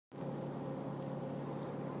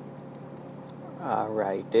All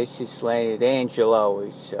right, this is Leonard Angelo.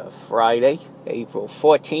 It's Friday, April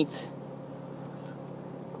 14th.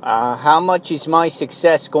 How much is my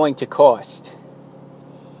success going to cost?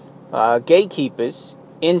 Gatekeepers,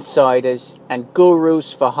 insiders, and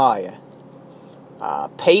gurus for hire.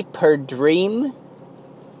 Paper Dream,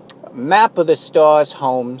 Map of the Stars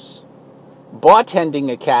Homes,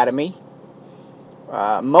 Bartending Academy,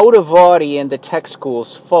 Motivati and the tech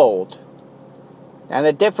schools fold. And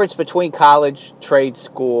the difference between college, trade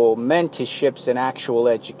school, mentorships, and actual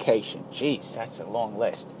education. Jeez, that's a long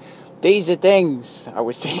list. These are things I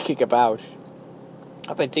was thinking about.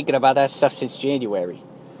 I've been thinking about that stuff since January.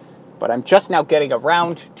 But I'm just now getting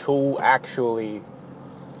around to actually...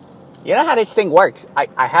 You know how this thing works?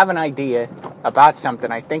 I have an idea about something.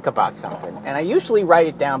 I think about something. And I usually write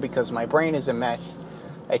it down because my brain is a mess.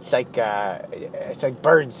 It's like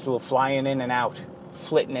birds flying in and out,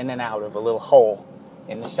 flitting in and out of a little hole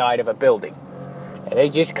in the side of a building. And they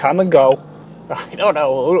just come and go. I don't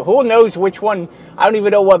know. Who knows which one? I don't even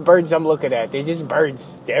know what birds I'm looking at. They're just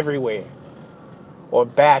birds. They're everywhere. Or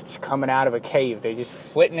bats coming out of a cave. They're just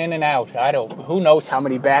flitting in and out. Who knows how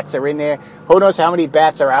many bats are in there? Who knows how many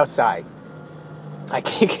bats are outside? I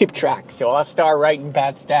can't keep track. So I'll start writing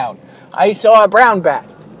bats down. I saw a brown bat.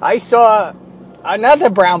 I saw another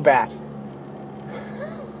brown bat.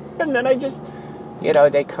 And then I just,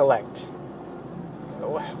 they collect.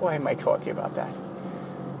 Why am I talking about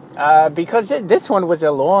that? Because this one was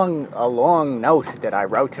a long note that I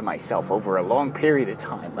wrote to myself over a long period of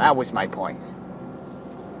time. That was my point.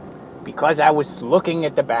 Because I was looking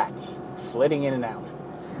at the bats, flitting in and out.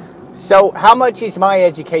 So how much is my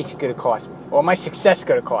education going to cost me? Or my success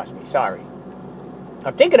going to cost me? Sorry.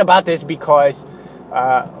 I'm thinking about this because,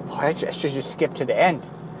 I should just skip to the end.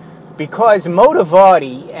 Because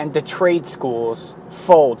Motivati and the trade schools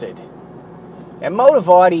folded. And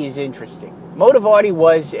Motivati is interesting. Motivati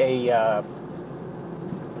was I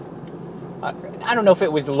don't know if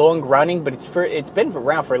it was long running, but it's been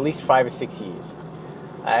around for at least 5 or 6 years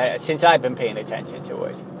since I've been paying attention to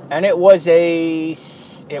it. And it was I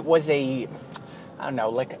don't know,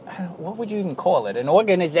 what would you even call it? An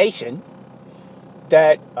organization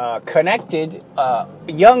that connected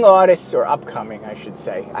young artists, or upcoming, I should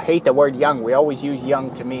say. I hate the word young. We always use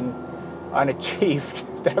young to mean unachieved.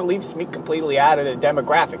 That leaves me completely out of the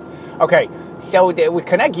demographic. Okay, so they would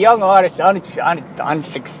connect young artists,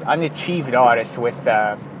 unachieved artists with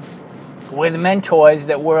mentors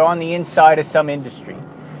that were on the inside of some industry.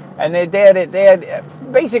 And they had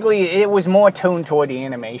basically, it was more tuned toward the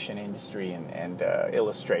animation industry and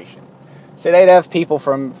illustration. So they'd have people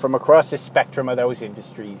from across the spectrum of those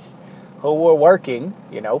industries who were working,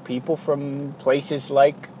 people from places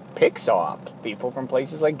like Pixar, people from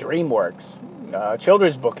places like DreamWorks,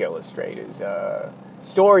 children's book illustrators,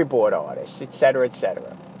 storyboard artists, etc.,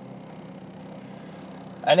 etc.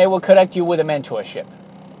 And they will connect you with a mentorship.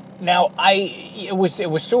 Now, it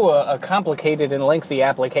was through a complicated and lengthy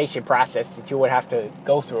application process that you would have to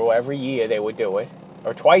go through every year. They would do it,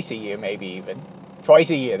 or twice a year, maybe even twice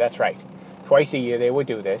a year. That's right, twice a year they would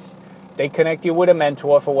do this. They connect you with a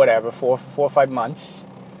mentor for whatever, 4 or 5 months.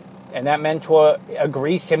 And that mentor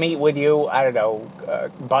agrees to meet with you, I don't know,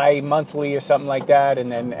 bi-monthly or something like that, and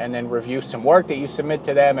then review some work that you submit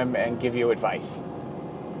to them and give you advice.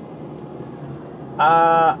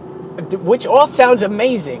 Which all sounds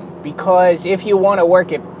amazing, because if you want to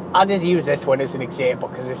work it, I'll just use this one as an example,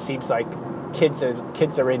 because it seems like kids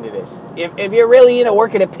are into this. If you're really into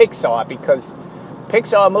working at Pixar, because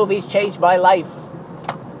Pixar movies changed my life,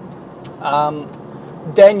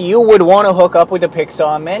 then you would want to hook up with a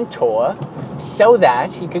Pixar mentor so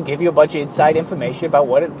that he could give you a bunch of inside information about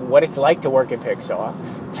what it's like to work at Pixar,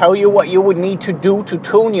 tell you what you would need to do to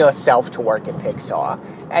tune yourself to work at Pixar,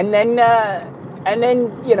 and then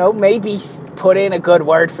maybe put in a good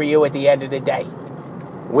word for you at the end of the day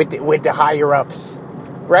with the higher ups,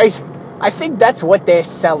 right? I think that's what they're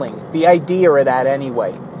selling, the idea of that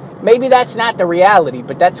anyway. Maybe that's not the reality,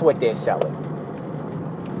 but that's what they're selling.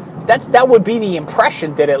 That would be the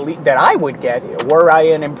impression that I would get were I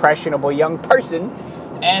an impressionable young person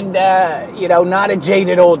and not a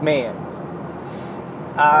jaded old man.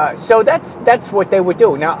 So that's what they would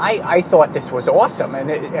do. Now I thought this was awesome,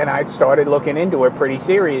 and I started looking into it pretty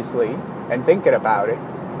seriously and thinking about it.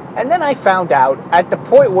 And then I found out at the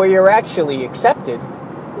point where you're actually accepted,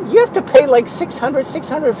 you have to pay like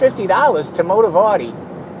 $650 to Motivati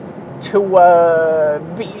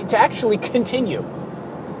to actually continue.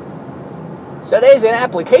 So there's an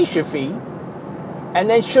application fee, and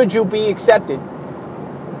then should you be accepted,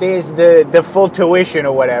 there's the full tuition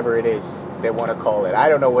or whatever it is they want to call it. I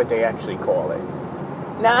don't know what they actually call it.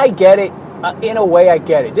 Now, I get it. in a way, I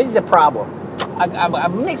get it. This is a problem.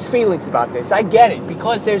 I'm mixed feelings about this. I get it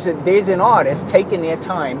because there's an artist taking their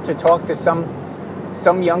time to talk to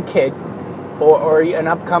some young kid or an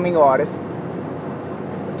upcoming artist,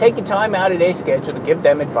 taking time out of their schedule to give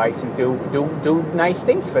them advice and do nice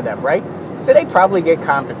things for them, right? So they probably get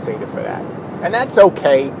compensated for that, and that's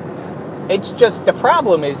okay. It's just the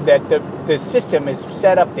problem is that the system is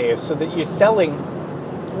set up there so that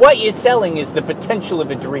what you're selling is the potential of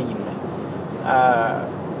a dream.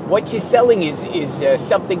 What you're selling is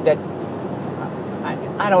something that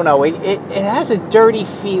I don't know. It has a dirty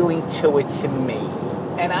feeling to it to me,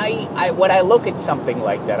 and when I look at something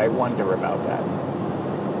like that, I wonder about that.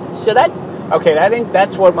 So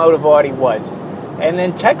that's what Motivarty was. And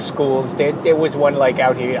then tech schools, there was one like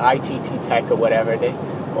out here, ITT Tech or whatever,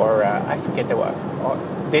 I forget the what.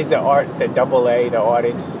 There's the AA, the Art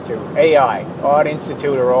Institute, AI, Art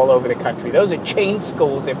Institute are all over the country. Those are chain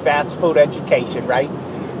schools, they're fast food education, right?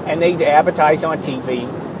 And they advertise on TV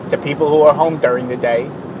to people who are home during the day.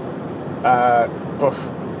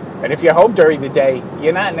 And if you're home during the day,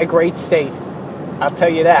 you're not in a great state. I'll tell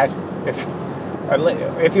you that.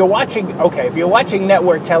 If you're watching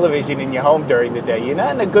network television and you're home during the day, you're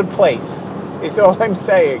not in a good place. Is all I'm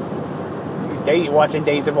saying. Watching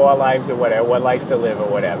Days of Our Lives or whatever, What Life to Live or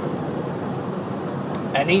whatever.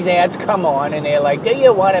 And these ads come on and they're like, do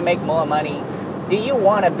you want to make more money? Do you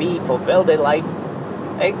want to be fulfilled in life?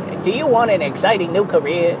 Do you want an exciting new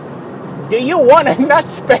career? Do you want to not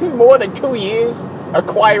spend more than 2 years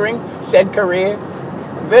acquiring said career?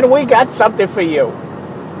 Then we got something for you.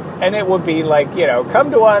 And it would be like,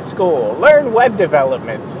 come to our school, learn web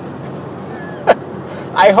development.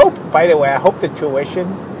 I hope the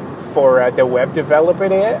tuition for the web developer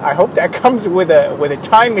there, I hope that comes with a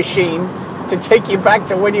time machine to take you back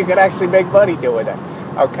to when you could actually make money doing that.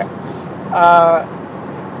 Okay.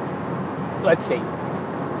 Let's see.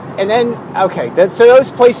 And then, so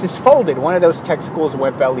those places folded. One of those tech schools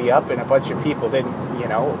went belly up, and a bunch of people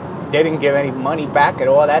didn't give any money back and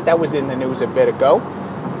all that. That was in the news a bit ago.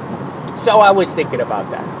 So I was thinking about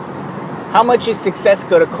that. How much is success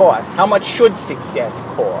going to cost? How much should success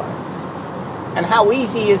cost? And how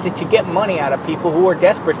easy is it to get money out of people who are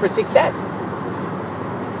desperate for success?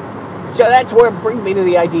 So that's where it brings me to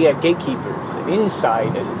the idea of gatekeepers and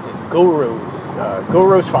insiders and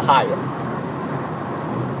gurus for hire.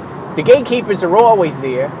 The gatekeepers are always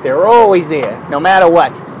there. They're always there, no matter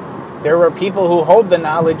what. There are people who hold the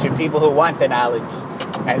knowledge and people who want the knowledge.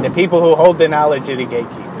 And the people who hold the knowledge are the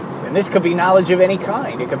gatekeepers. And this could be knowledge of any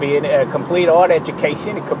kind. It could be a complete art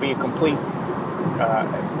education. It could be a complete...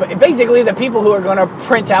 basically, the people who are going to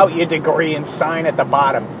print out your degree and sign at the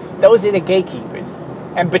bottom, those are the gatekeepers.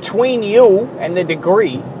 And between you and the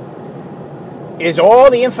degree is all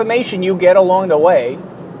the information you get along the way,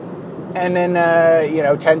 and then,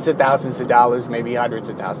 tens of thousands of dollars, maybe hundreds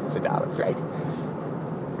of thousands of dollars, right?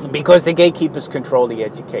 Because the gatekeepers control the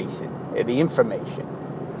education, the information.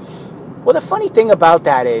 Well, the funny thing about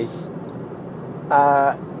that is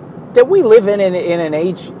that we live in an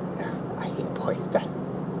age...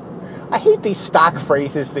 I hate these stock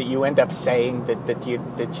phrases that you end up saying that you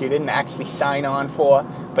didn't actually sign on for,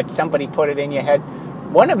 but somebody put it in your head.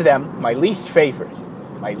 One of them, my least favorite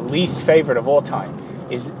of all time,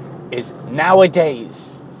 is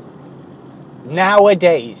nowadays.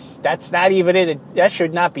 Nowadays. That's not even that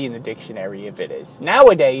should not be in the dictionary if it is.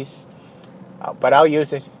 Nowadays, but I'll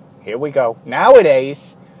use it. Here we go.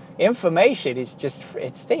 Nowadays, information is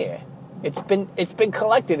it's there. It's been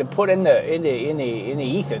collected and put in the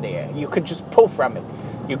ether there. You could just pull from it.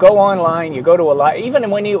 You go online. You go to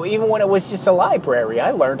even when it was just a library.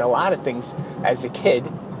 I learned a lot of things as a kid,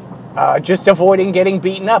 just avoiding getting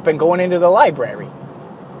beaten up and going into the library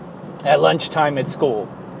at lunchtime at school.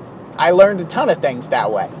 I learned a ton of things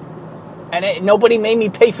that way, and nobody made me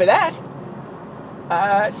pay for that.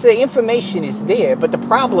 So the information is there, but the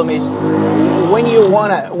problem is when you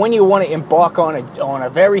want to embark on a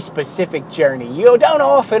very specific journey, you don't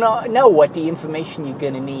often know what the information you're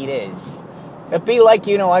going to need is. It'd be like,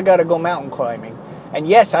 I got to go mountain climbing, and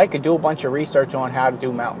yes, I could do a bunch of research on how to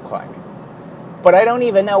do mountain climbing, but I don't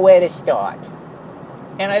even know where to start,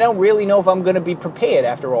 and I don't really know if I'm going to be prepared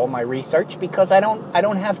after all my research because I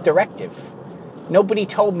don't have directive. Nobody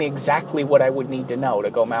told me exactly what I would need to know to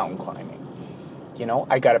go mountain climbing.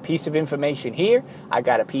 I got a piece of information here, I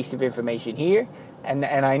got a piece of information here, and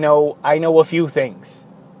I know a few things.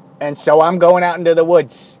 And so I'm going out into the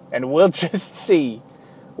woods, and we'll just see.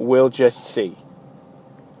 Well,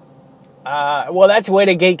 that's where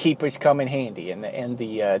the gatekeepers come in handy, and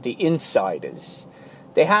the insiders.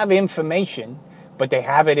 They have information, but they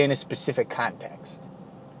have it in a specific context.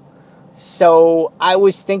 So I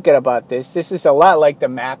was thinking about this. This is a lot like the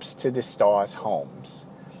maps to the stars' homes.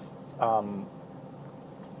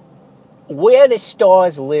 Where the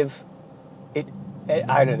stars live,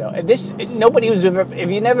 I don't know. Nobody who's ever,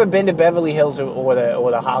 if you've never been to Beverly Hills or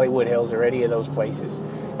the Hollywood Hills or any of those places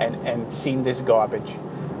and seen this garbage,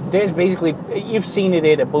 there's basically, you've seen it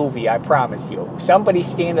in a movie, I promise you. Somebody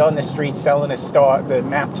standing on the street selling the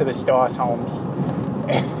map to the stars' homes.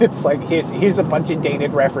 And it's like, here's a bunch of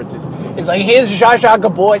dated references. It's like, here's Zsa Zsa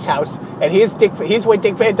Gabor's house, and here's where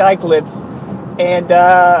Dick Van Dyke lives, and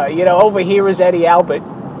over here is Eddie Albert.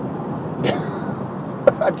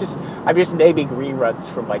 I'm just naming reruns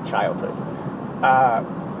from my childhood.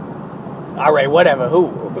 All right, whatever.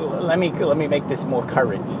 Let me make this more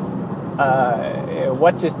current.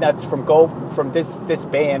 What's his nuts from this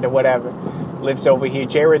band or whatever lives over here.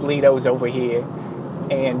 Jared Leto's over here,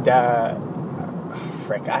 and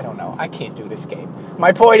frick, I don't know. I can't do this game.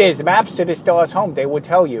 My point is, maps to the stars' home. They would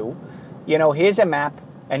tell you, here's a map,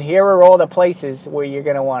 and here are all the places where you're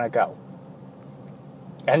gonna want to go.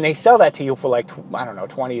 And they sell that to you for like, I don't know,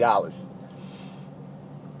 $20.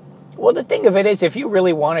 Well, the thing of it is, if you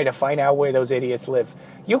really wanted to find out where those idiots live,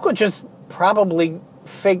 you could just probably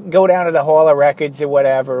go down to the Hall of Records or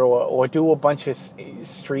whatever, or do a bunch of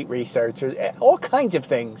street research, or all kinds of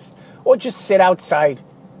things. Or just sit outside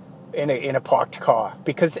in a parked car,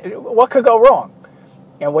 because what could go wrong?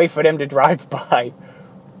 And wait for them to drive by.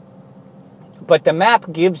 But the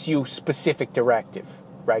map gives you specific directive.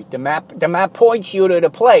 Right, the map points you to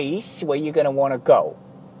the place where you're going to want to go,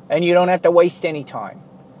 and you don't have to waste any time.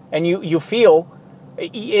 And you feel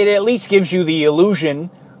it at least gives you the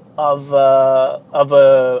illusion of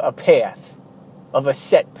a path, of a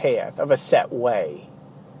set path, of a set way.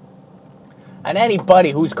 And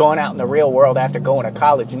anybody who's gone out in the real world after going to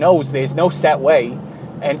college knows there's no set way,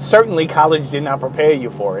 and certainly college did not prepare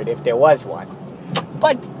you for it if there was one.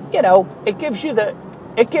 But it gives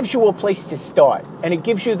you a place to start, and it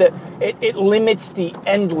gives you it limits the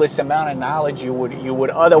endless amount of knowledge you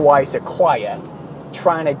would otherwise acquire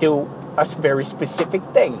trying to do a very specific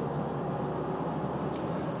thing.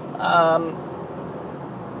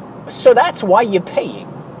 So that's why you're paying.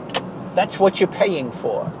 That's what you're paying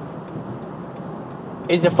for.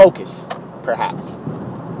 Is a focus, perhaps.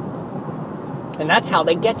 And that's how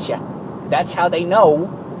they get you. That's how they know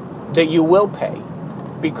that you will pay.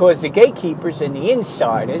 Because the gatekeepers and the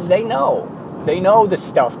insiders, they know the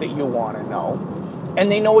stuff that you want to know,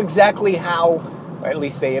 and they know exactly how, or at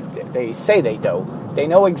least they say they do. They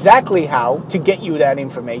know exactly how to get you that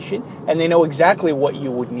information, and they know exactly what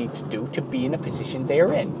you would need to do to be in a position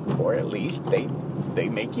they're in, or at least they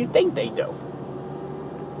make you think they do.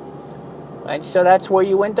 And so that's where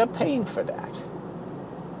you end up paying for that.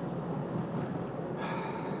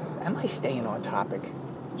 Am I staying on topic?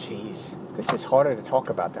 Jeez. This is harder to talk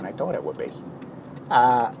about than I thought it would be.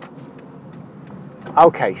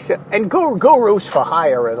 Okay, so, and gurus for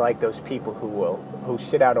hire are like those people who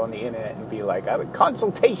sit out on the internet and be like, I have a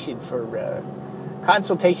consultation for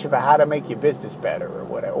how to make your business better or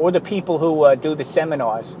whatever. Or the people who do the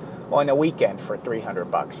seminars on the weekend for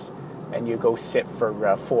 $300, and you go sit for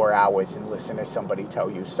 4 hours and listen to somebody tell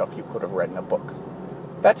you stuff you could have read in a book.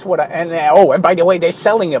 That's what and by the way, they're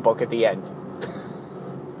selling a book at the end.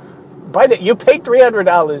 You paid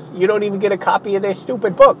 $300, you don't even get a copy of their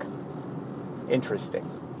stupid book. Interesting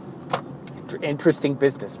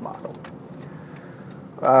business model.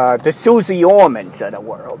 The Susie Ormans of the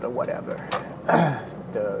world, or whatever.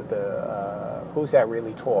 Who's that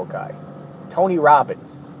really tall guy? Tony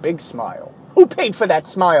Robbins, big smile. Who paid for that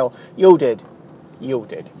smile? You did.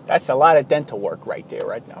 That's a lot of dental work right there,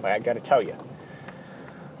 right now. I got to tell you.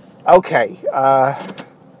 Okay.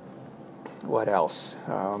 What else?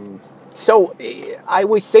 So I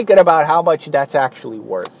was thinking about how much that's actually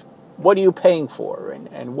worth. What are you paying for,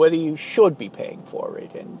 and whether you should be paying for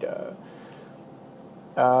it, and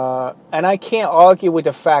I can't argue with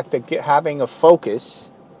the fact that having a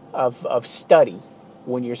focus of study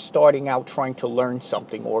when you're starting out trying to learn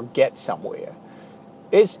something or get somewhere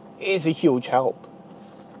is a huge help.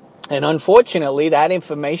 And unfortunately, that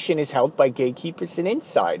information is held by gatekeepers and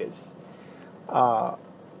insiders.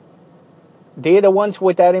 They're the ones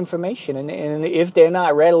with that information, and if they're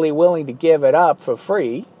not readily willing to give it up for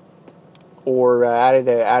free, or out of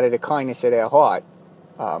the kindness of their heart,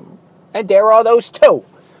 and there are those too.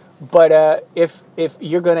 But if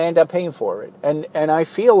you're going to end up paying for it, and I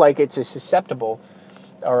feel like it's a susceptible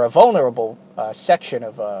or a vulnerable section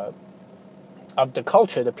of the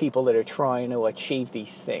culture, the people that are trying to achieve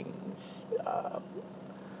these things.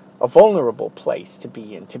 A vulnerable place to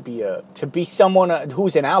be in, to be someone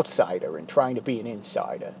who's an outsider and trying to be an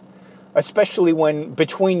insider. especially when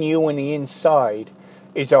between you and the inside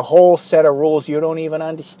is a whole set of rules you don't even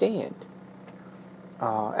understand.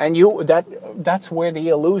 And that's where the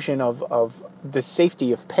illusion of the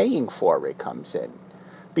safety of paying for it comes in.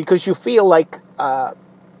 Because you feel like,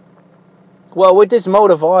 with this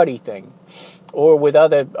Motivati thing, or with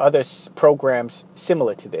other programs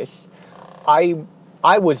similar to this, I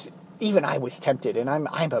was tempted, and I'm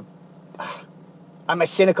a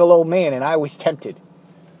cynical old man, and I was tempted.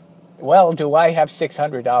 Well, do I have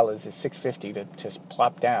 $600 or $650 to just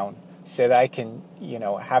plop down so that I can,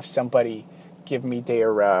 have somebody give me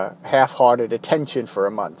their half-hearted attention for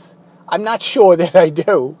a month? I'm not sure that I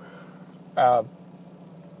do.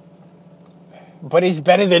 But it's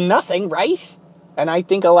better than nothing, right? And I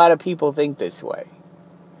think a lot of people think this way.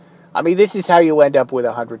 I mean, this is how you end up with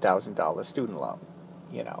a $100,000 student loan,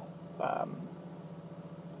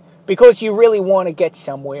 because you really want to get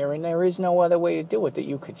somewhere, and there is no other way to do it that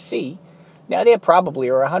you could see. Now, there probably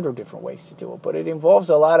are 100 different ways to do it, but it involves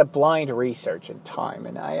a lot of blind research and time.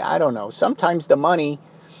 And I don't know. Sometimes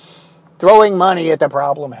throwing money at the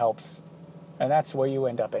problem helps. And that's where you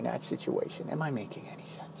end up in that situation. Am I making any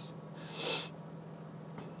sense?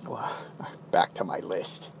 Well, back to my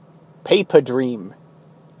list. Paper Dream.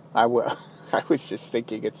 I was just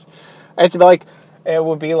thinking it's like, it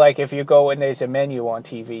would be like if you go and there's a menu on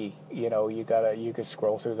TV, you could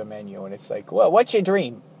scroll through the menu and it's like, well, what's your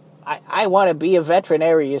dream? I want to be a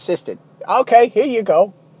veterinary assistant. Okay, here you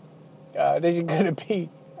go. This is going to be,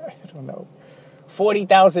 I don't know,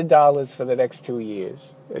 $40,000 for the next 2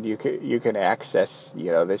 years. And you can access,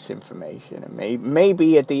 this information. And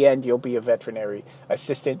maybe at the end you'll be a veterinary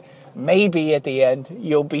assistant. Maybe at the end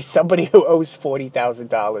you'll be somebody who owes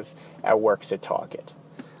 $40,000 and works at Target.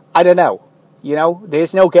 I don't know.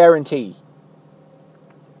 There's no guarantee.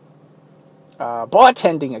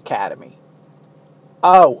 Bartending Academy.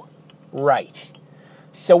 Oh, right.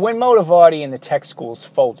 So when Motivati and the tech schools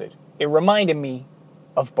folded, it reminded me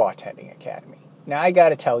of Bartending Academy. Now, I got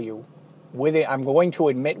to tell you, I'm going to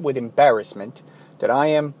admit with embarrassment that I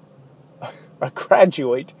am a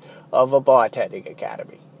graduate of a Bartending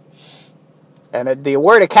Academy. And the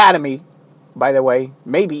word academy, by the way,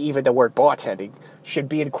 maybe even the word bartending, should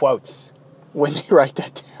be in quotes when they write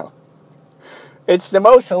that down. It's the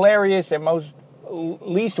most hilarious and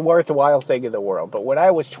least worthwhile thing in the world. But when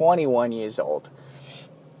I was 21 years old,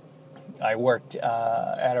 I worked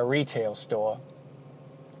at a retail store,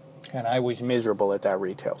 and I was miserable at that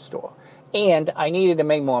retail store. And I needed to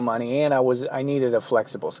make more money, and I needed a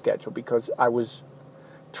flexible schedule because I was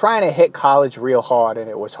trying to hit college real hard, and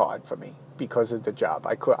it was hard for me because of the job.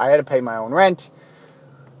 I had to pay my own rent.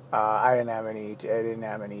 I didn't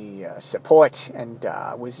have any support, and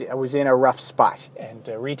I was in a rough spot, and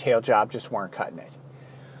the retail job just weren't cutting it.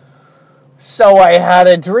 So I had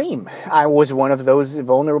a dream. I was one of those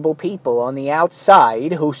vulnerable people on the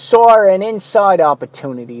outside who saw an inside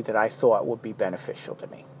opportunity that I thought would be beneficial to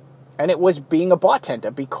me. And it was being a bartender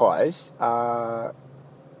because I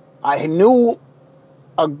knew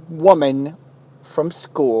a woman from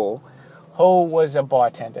school who was a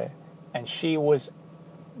bartender, and she was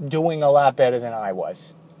doing a lot better than I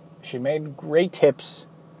was. She made great tips.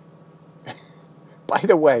 By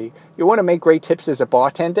the way, you want to make great tips as a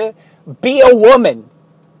bartender? Be a woman.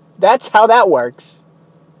 That's how that works.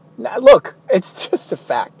 Now, look, it's just a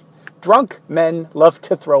fact. Drunk men love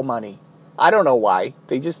to throw money. I don't know why.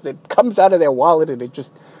 It comes out of their wallet and it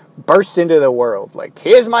just bursts into the world. Like,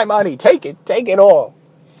 here's my money. Take it all.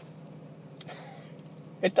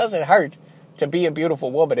 It doesn't hurt to be a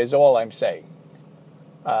beautiful woman is all I'm saying.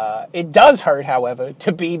 It does hurt, however,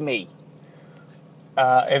 to be me.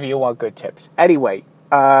 If you want good tips. Anyway,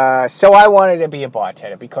 so I wanted to be a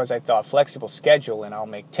bartender because I thought flexible schedule and I'll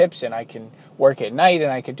make tips and I can work at night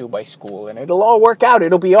and I can do my school and it'll all work out.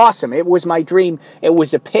 It'll be awesome. It was my dream. It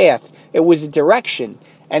was a path. It was a direction.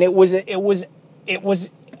 And it was,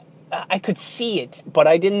 I could see it, but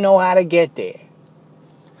I didn't know how to get there.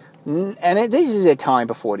 And this is a time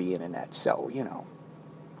before the internet, so,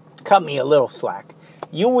 cut me a little slack.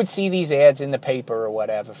 You would see these ads in the paper or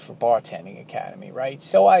whatever for Bartending Academy, right?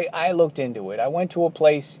 So I looked into it. I went to a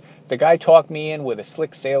place. The guy talked me in with a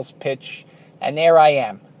slick sales pitch, and there I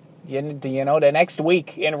am. The next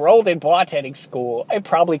week, enrolled in bartending school. It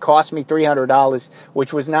probably cost me $300,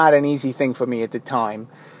 which was not an easy thing for me at the time.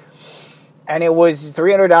 And it was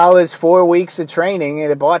 $300, 4 weeks of training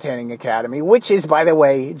at a Bartending Academy, which is, by the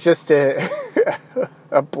way, just a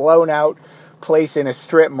blown-out place in a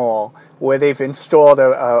strip mall where they've installed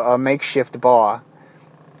a makeshift bar,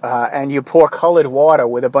 and you pour colored water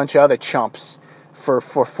with a bunch of other chumps for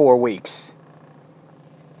 4 weeks.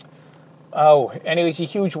 Oh, and it was a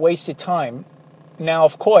huge waste of time. Now,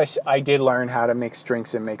 of course, I did learn how to mix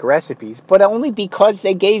drinks and make recipes, but only because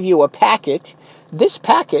they gave you a packet. This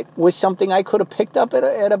packet was something I could have picked up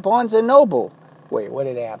at a Barnes & Noble. Wait, what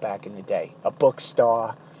did they have back in the day? A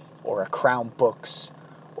Bookstore or a Crown Books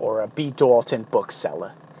or a B. Dalton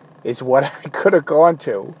bookseller is what I could have gone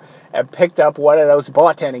to and picked up one of those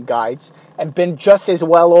bartending guides and been just as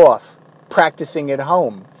well off practicing at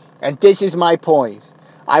home. And this is my point.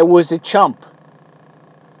 I was a chump.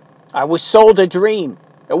 I was sold a dream.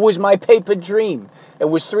 It was my paper dream. It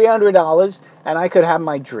was $300 and I could have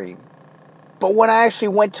my dream. But when I actually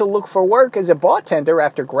went to look for work as a bartender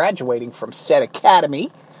after graduating from said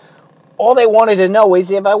academy, all they wanted to know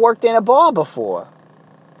is if I worked in a bar before.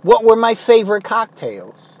 What were my favorite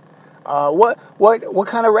cocktails? What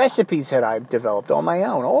kind of recipes had I developed on my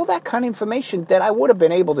own? All that kind of information that I would have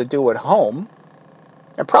been able to do at home.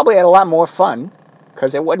 And probably had a lot more fun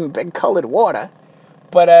because it wasn't big colored water.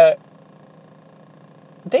 But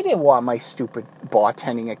they didn't want my stupid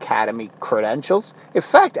bartending academy credentials. In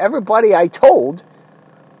fact, everybody I told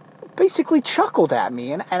basically chuckled at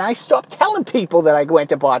me, and I stopped telling people that I went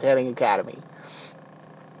to bartending academy.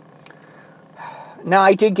 Now,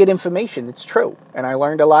 I did get information, it's true, and I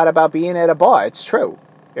learned a lot about being at a bar, it's true.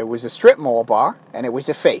 It was a strip mall bar, and it was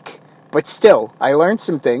a fake. But still, I learned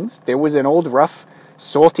some things. There was an old, rough,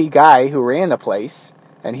 salty guy who ran the place,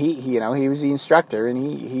 and he was the instructor, and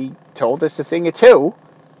he told us a thing or two,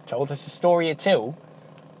 told us a story or two,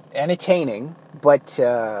 entertaining, but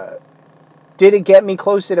did it get me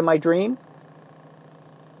closer to my dream?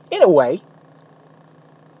 In a way.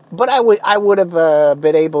 But I would have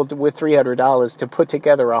been able to, with $300 to put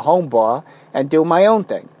together a home bar and do my own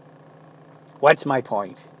thing. What's my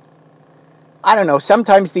point? I don't know.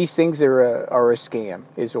 Sometimes these things are a scam,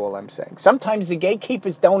 is all I'm saying. Sometimes the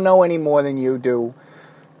gatekeepers don't know any more than you do.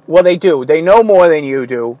 Well, they do. They know more than you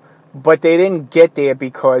do, but they didn't get there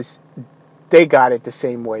because they got it the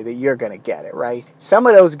same way that you're going to get it, right? Some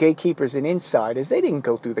of those gatekeepers and insiders, they didn't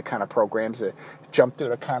go through the kind of programs or jump through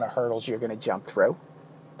the kind of hurdles you're going to jump through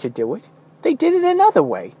to do it. They did it another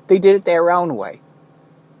way. They did it their own way.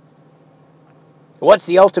 What's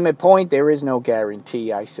the ultimate point? There is no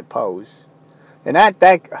guarantee, I suppose. And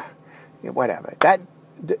whatever.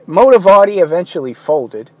 Motivati eventually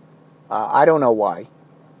folded. I don't know why.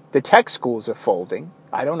 The tech schools are folding.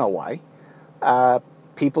 I don't know why.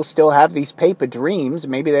 People still have these paper dreams.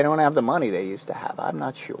 Maybe they don't have the money they used to have. I'm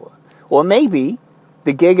not sure. Or maybe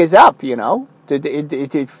the gig is up, you know.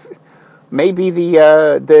 Maybe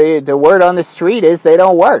the word on the street is they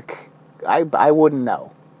don't work. I wouldn't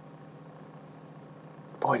know.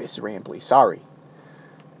 Boy, this is rambly. Sorry.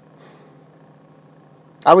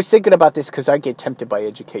 I was thinking about this because I get tempted by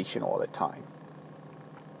education all the time.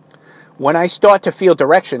 When I start to feel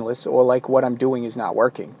directionless or like what I'm doing is not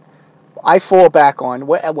working, I fall back on,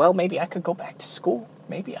 well, maybe I could go back to school.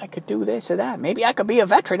 Maybe I could do this or that. Maybe I could be a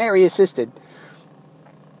veterinary assistant.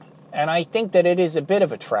 And I think that it is a bit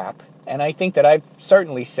of a trap. And I think that I've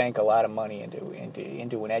certainly sank a lot of money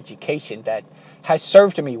into an education that has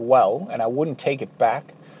served me well, and I wouldn't take it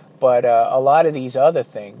back. But a lot of these other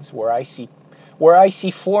things where I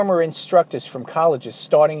see former instructors from colleges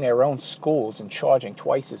starting their own schools and charging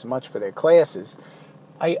twice as much for their classes,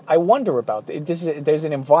 I wonder about this. There's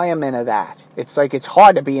an environment of that. It's like it's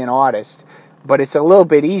hard to be an artist, but it's a little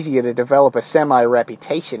bit easier to develop a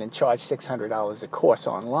semi-reputation and charge $600 a course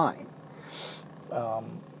online.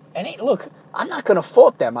 And look, I'm not going to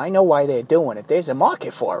fault them. I know why they're doing it. There's a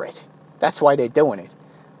market for it. That's why they're doing it.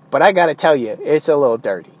 But I got to tell you, it's a little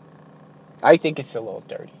dirty. I think it's a little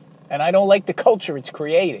dirty. And I don't like the culture it's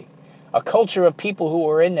creating. A culture of people who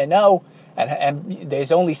are in the know, and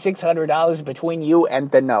there's only $600 between you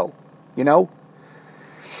and the know. You know?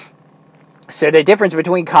 So the difference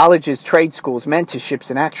between colleges, trade schools, mentorships,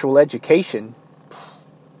 and actual education,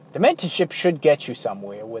 the mentorship should get you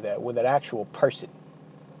somewhere with an actual person.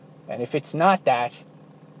 And if it's not that,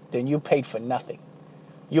 then you paid for nothing.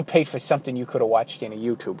 You paid for something you could have watched in a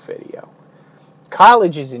YouTube video.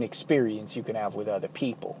 College is an experience you can have with other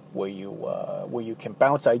people, where you can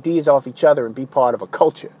bounce ideas off each other and be part of a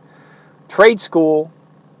culture. Trade school,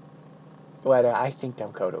 well, I think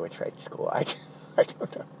they'll go to a trade school. I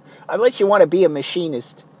don't know. Unless you want to be a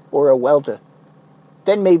machinist or a welder,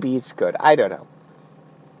 then maybe it's good. I don't know.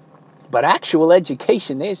 But actual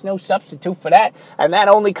education, there's no substitute for that. And that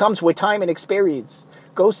only comes with time and experience.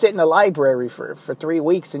 Go sit in a library for 3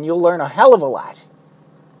 weeks and you'll learn a hell of a lot.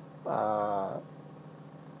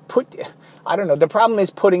 I don't know. The problem is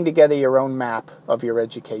putting together your own map of your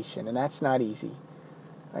education. And that's not easy.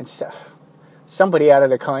 And Somebody out of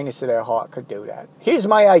the kindness of their heart could do that. Here's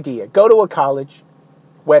my idea. Go to a college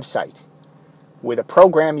website with a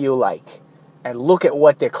program you like and look at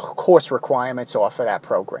what their course requirements are for that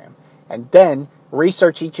program. And then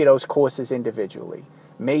research each of those courses individually.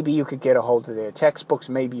 Maybe you could get a hold of their textbooks.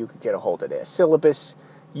 Maybe you could get a hold of their syllabus.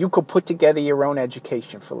 You could put together your own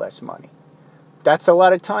education for less money. That's a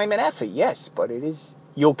lot of time and effort, yes, but it is.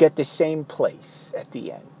 You'll get the same place at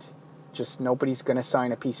the end. Just nobody's going to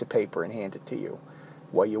sign a piece of paper and hand it to you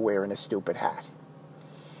while you're wearing a stupid hat.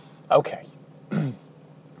 Okay.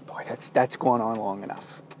 Boy, that's gone on long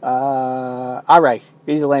enough. All right.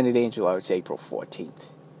 Here's Leonard Angelo. It's April 14th.